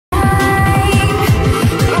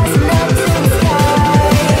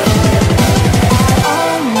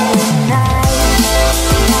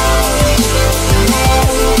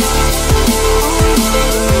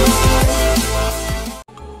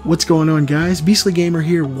What's going on, guys? Beastly Gamer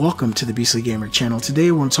here. Welcome to the Beastly Gamer channel. Today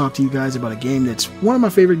I want to talk to you guys about a game that's one of my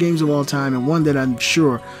favorite games of all time, and one that I'm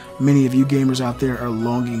sure many of you gamers out there are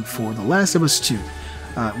longing for, The Last of Us 2.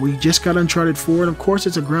 We just got Uncharted 4, and of course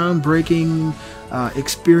it's a groundbreaking,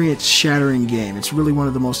 experience-shattering game. It's really one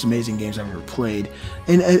of the most amazing games I've ever played.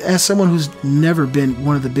 And as someone who's never been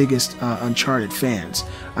one of the biggest Uncharted fans,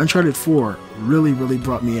 Uncharted 4 really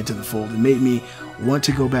brought me into the fold and made me want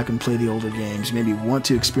to go back and play the older games, maybe want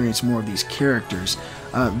to experience more of these characters.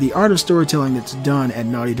 The art of storytelling that's done at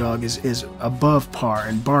Naughty Dog is above par,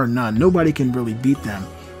 and bar none. Nobody can really beat them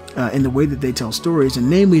in the way that they tell stories, and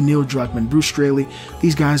namely Neil Druckmann, Bruce Straley.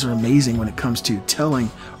 These guys are amazing when it comes to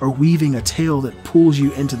telling or weaving a tale that pulls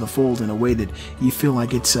you into the fold in a way that you feel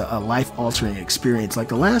like it's a life-altering experience like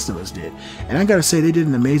The Last of Us did. And I gotta say, they did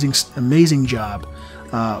an amazing job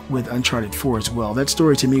with Uncharted 4 as well. That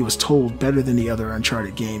story to me was told better than the other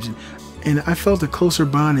Uncharted games, and I felt a closer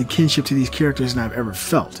bond and kinship to these characters than I've ever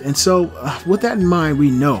felt. And so with that in mind,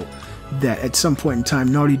 we know that at some point in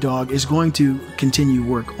time Naughty Dog is going to continue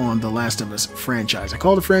work on the Last of Us franchise. I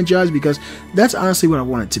call it a franchise because that's honestly what I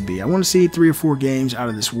want it to be. I want to see 3 or 4 games out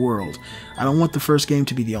of this world. I don't want the first game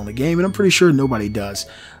to be the only game, and I'm pretty sure nobody does.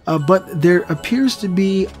 But there appears to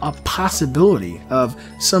be a possibility of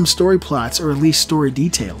some story plots, or at least story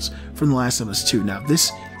details, from The Last of Us 2. Now,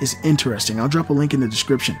 this is interesting. I'll drop a link in the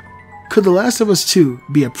description. Could The Last of Us 2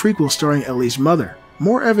 be a prequel starring Ellie's mother?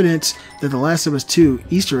 More evidence that The Last of Us 2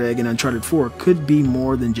 Easter egg in Uncharted 4 could be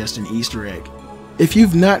more than just an Easter egg. If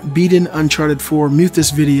you've not beaten Uncharted 4, mute this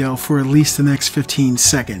video for at least the next 15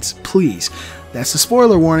 seconds, please. That's a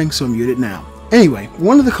spoiler warning, so mute it now. Anyway,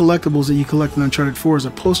 one of the collectibles that you collect in Uncharted 4 is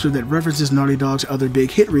a poster that references Naughty Dog's other big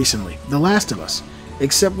hit recently, The Last of Us.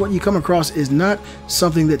 Except what you come across is not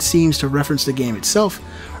something that seems to reference the game itself.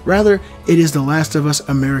 Rather, it is The Last of Us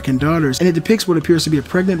American Daughters, and it depicts what appears to be a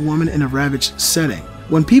pregnant woman in a ravaged setting.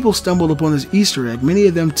 When people stumbled upon this Easter egg, many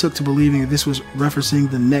of them took to believing that this was referencing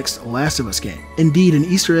the next Last of Us game. Indeed, an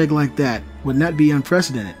Easter egg like that would not be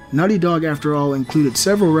unprecedented. Naughty Dog, after all, included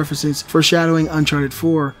several references foreshadowing Uncharted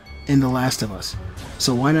 4 in The Last of Us.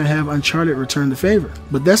 So why not have Uncharted return the favor?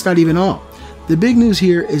 But that's not even all. The big news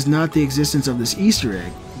here is not the existence of this Easter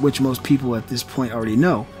egg, which most people at this point already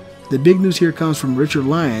know. The big news here comes from Richard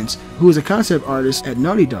Lyons, who is a concept artist at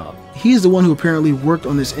Naughty Dog. He is the one who apparently worked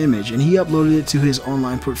on this image, and he uploaded it to his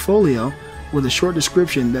online portfolio with a short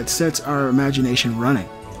description that sets our imagination running.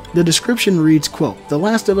 The description reads, quote, "The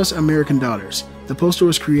Last of Us American Daughters. The poster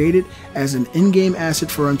was created as an in-game asset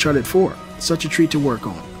for Uncharted 4. Such a treat to work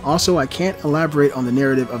on. Also, I can't elaborate on the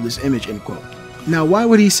narrative of this image," end quote. Now, why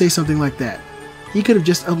would he say something like that? He could have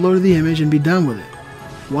just uploaded the image and be done with it.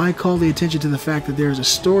 Why call the attention to the fact that there is a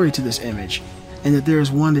story to this image, and that there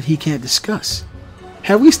is one that he can't discuss?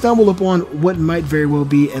 Have we stumbled upon what might very well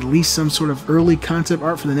be at least some sort of early concept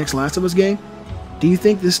art for the next Last of Us game? Do you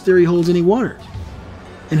think this theory holds any water?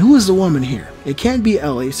 And who is the woman here? It can't be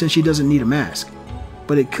Ellie, since she doesn't need a mask.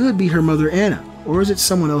 But it could be her mother Anna, or is it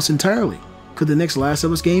someone else entirely? Could the next Last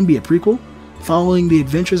of Us game be a prequel, following the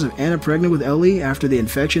adventures of Anna pregnant with Ellie after the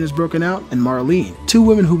infection is broken out, and Marlene, 2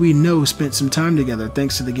 women who we know spent some time together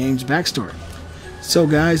thanks to the game's backstory? So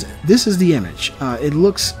guys, this is the image. It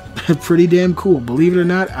looks pretty damn cool. Believe it or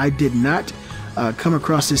not, I did not come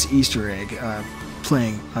across this Easter egg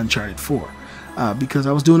playing Uncharted 4 because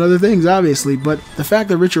I was doing other things, obviously, but the fact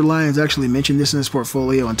that Richard Lyons actually mentioned this in his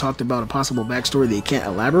portfolio and talked about a possible backstory that he can't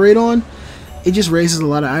elaborate on, it just raises a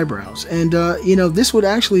lot of eyebrows. And you know, this would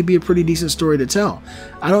actually be a pretty decent story to tell.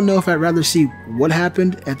 I don't know if I'd rather see what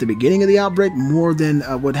happened at the beginning of the outbreak more than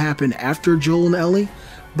what happened after Joel and Ellie,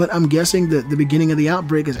 but I'm guessing that the beginning of the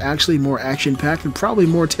outbreak is actually more action-packed and probably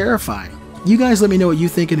more terrifying. You guys let me know what you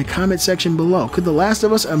think in the comment section below. Could The Last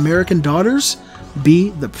of Us American Daughters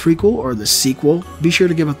be the prequel or the sequel? Be sure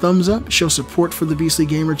to give a thumbs up, show support for the Beastly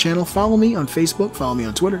Gamer channel, follow me on Facebook, follow me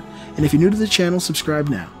on Twitter, and if you're new to the channel, subscribe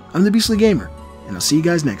now. I'm the Beastly Gamer, and I'll see you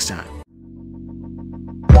guys next time.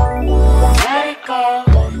 Let it go.